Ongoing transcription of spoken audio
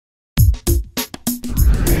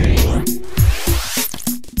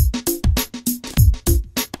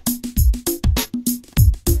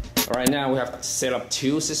Right now we have set up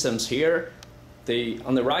two systems here.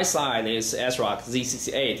 On the right side is ASRock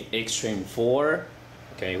Z68 Extreme 4,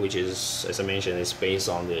 okay, which is, as I mentioned, is based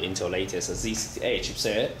on the Intel latest Z68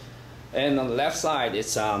 chipset. And on the left side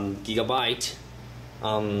it's Gigabyte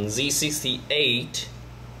Z68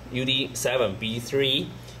 UD7B3,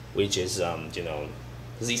 which is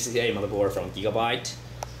Z68 motherboard from Gigabyte.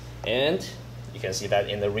 And you can see that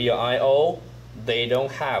in the rear I/O they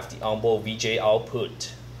don't have the onboard VGA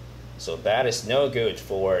output, so that is no good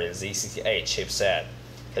for the Z68 chipset,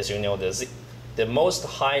 because you know the most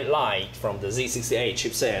highlight from the Z68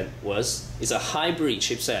 chipset is a hybrid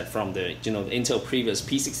chipset from the Intel previous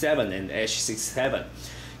P67 and H67,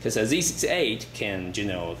 because the Z68 can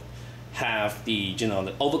have the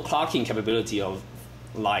the overclocking capability of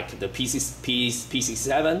like the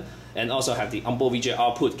P67, and also have the onboard VGA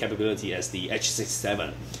output capability as the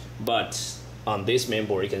H67. But on this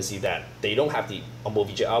mainboard you can see that they don't have the onboard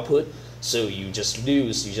VGA output, so you just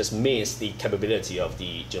miss the capability of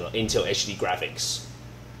the Intel HD graphics.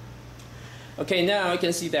 Okay, now you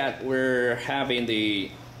can see that we're having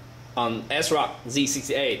the on ASRock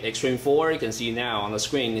Z68 Extreme 4. You can see now on the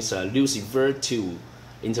screen it's a Lucid Virtu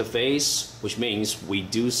interface, which means we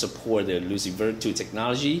do support the Lucid Virtu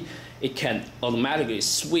technology. It can automatically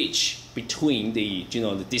switch between the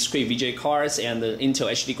the discrete VGA cards and the Intel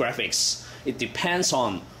HD graphics. It depends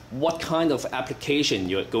on what kind of application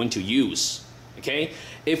you're going to use. Okay,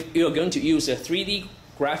 if you're going to use a 3D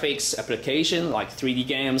graphics application like 3D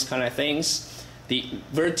games kind of things, the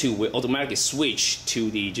Virtu will automatically switch to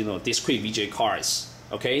the discrete VGA cards.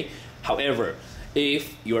 Okay, however,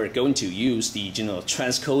 if you're going to use the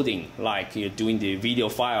transcoding, like you're doing the video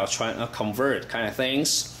file trying to convert kind of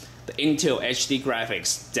things, the Intel HD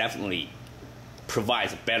graphics definitely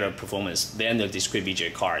provides better performance than the discrete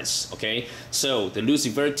VGA cards. Okay, so the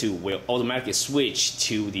Lucid Virtu will automatically switch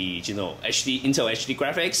to the Intel HD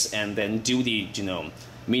graphics, and then do the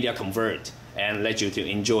media convert, and let you to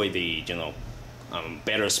enjoy the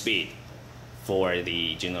better speed for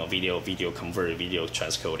the video convert, video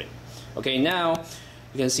transcoding. Okay, now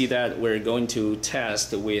you can see that we're going to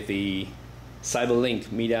test with the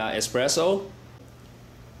CyberLink Media Espresso.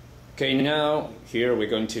 Okay, now here we're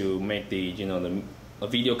going to make the the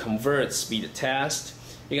video convert speed test.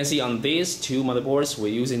 You can see on these two motherboards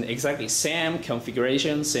we're using exactly same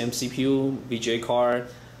configuration, same CPU, VGA card,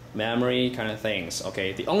 memory kind of things.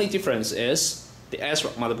 Okay, the only difference is the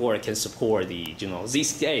ASRock motherboard can support the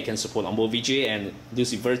Z68 can support onboard VGA and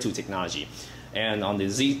Lucid Virtu technology, and on the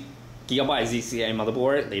Gigabyte Z68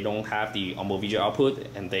 motherboard they don't have the onboard VGA output,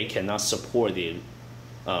 and they cannot support the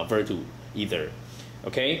Virtu either.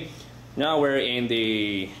 Okay, now we're in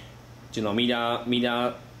the Media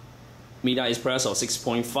Espresso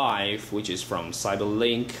 6.5, which is from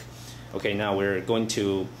CyberLink. Okay, now we're going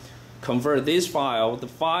to convert this file. The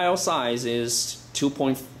file size is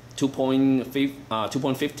 2.15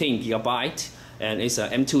 gigabyte, and it's a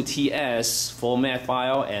M2TS format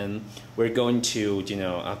file, and we're going to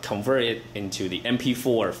convert it into the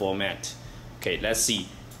MP4 format. Okay, let's see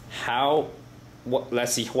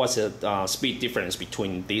what's the speed difference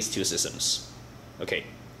between these two systems. Okay,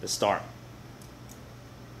 let's start.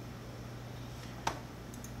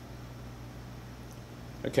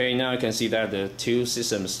 Okay, now you can see that the two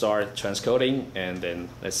systems start transcoding, and then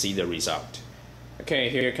let's see the result. Okay,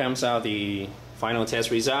 here comes out the final test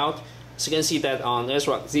result. So you can see that on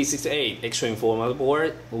ASRock Z68 Extreme 4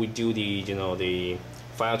 motherboard, we do the the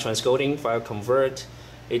file transcoding, file convert.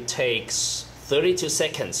 It takes 32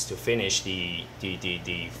 seconds to finish the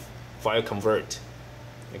file convert.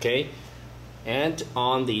 Okay, and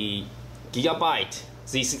on the Gigabyte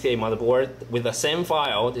Z68 motherboard with the same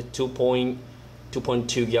file, the 2.2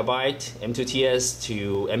 gigabyte M2TS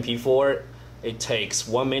to MP4, it takes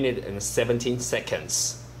 1 minute and 17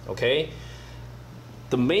 seconds. Okay,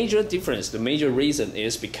 the major difference, the major reason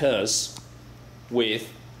is because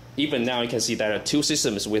even now you can see there are two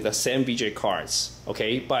systems with the same VGA cards.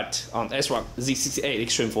 Okay, but on ASRock Z68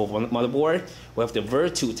 Extreme 4 motherboard we have the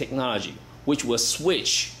Virtu technology, which will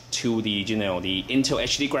switch to the the Intel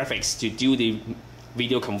HD graphics to do the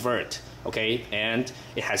video convert. Okay, and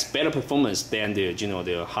it has better performance than the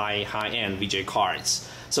the high-end VGA cards.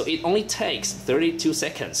 So it only takes 32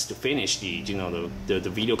 seconds to finish the the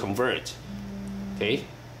video convert. Okay,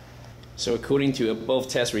 so according to both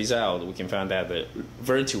test results, we can find that the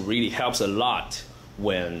Virtu really helps a lot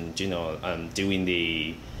when doing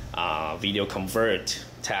the video convert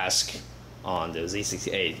task on the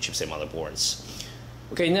Z68 chipset motherboards.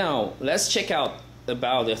 Okay, now let's check out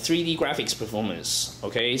about the 3D graphics performance.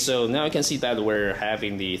 Okay, so now you can see that we're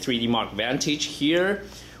having the 3D Mark Vantage here.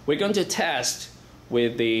 We're going to test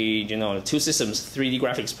with the two systems 3D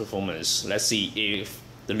graphics performance. Let's see if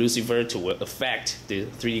the Lucid Virtu will affect the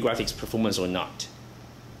 3D graphics performance or not.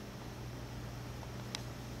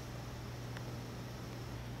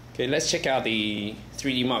 Okay, let's check out the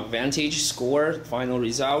 3D Mark Vantage score final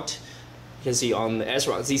result. You can see on the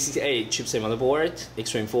ASRock Z68 chipset motherboard,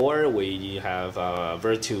 Extreme 4, we have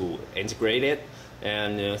Virtu integrated,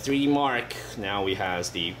 and 3D Mark now we have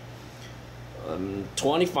the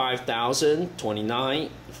 25,029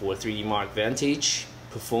 for 3D Mark Vantage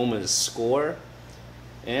performance score,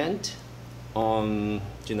 and on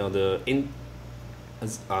the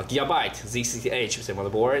Gigabyte Z68 chipset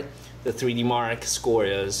motherboard, the 3D Mark score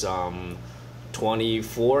is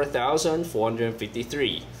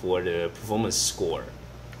 24,453 for the performance score.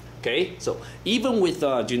 Okay, so even with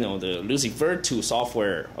the Lucid Virtu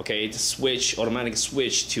software, okay, the automatic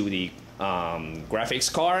switch to the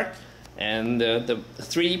graphics card, and the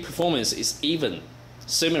 3D performance is even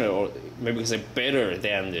similar, or maybe we can say better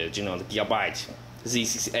than the the Gigabyte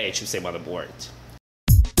Z68 chipset motherboard.